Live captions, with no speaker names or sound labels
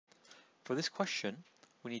For this question,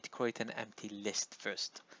 we need to create an empty list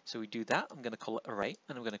first. So we do that. I'm going to call it array,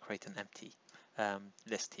 and I'm going to create an empty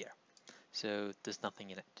list here. So there's nothing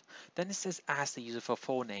in it. Then it says ask the user for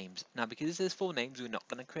 4 names. Now because it says 4 names, we're not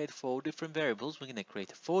going to create 4 different variables. We're going to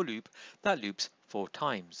create a for loop that loops 4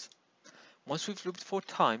 times. Once we've looped 4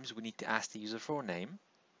 times, we need to ask the user for a name.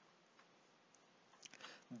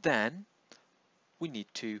 Then we need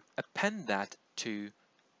to append that to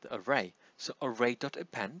the array. So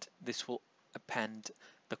array.append, this will append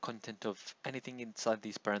the content of anything inside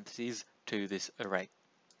these parentheses to this array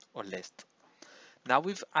or list. Now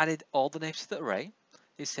we've added all the names to the array.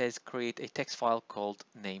 It says create a text file called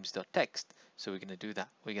names.txt. So we're going to do that.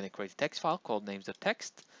 We're going to create a text file called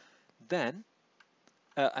names.txt, then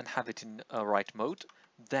and have it in write mode.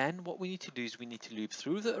 Then what we need to do is we need to loop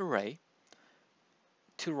through the array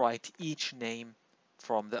to write each name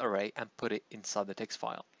from the array and put it inside the text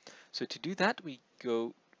file. So to do that, we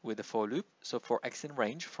go with the for loop. So for x in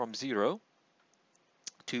range from 0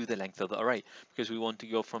 to the length of the array, because we want to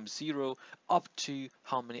go from 0 up to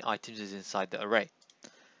how many items is inside the array.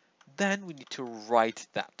 Then we need to write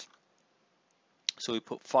that. So we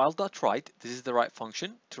put file.write. This is the write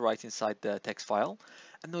function to write inside the text file.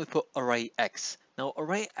 And then we put array x. Now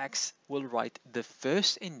array x will write the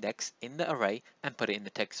first index in the array and put it in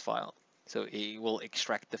the text file. So it will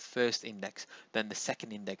extract the first index, then the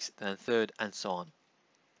second index, then the third, and so on,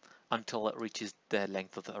 until it reaches the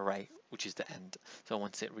length of the array, which is the end. So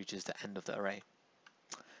once it reaches the end of the array.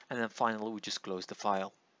 And then finally, we just close the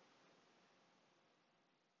file.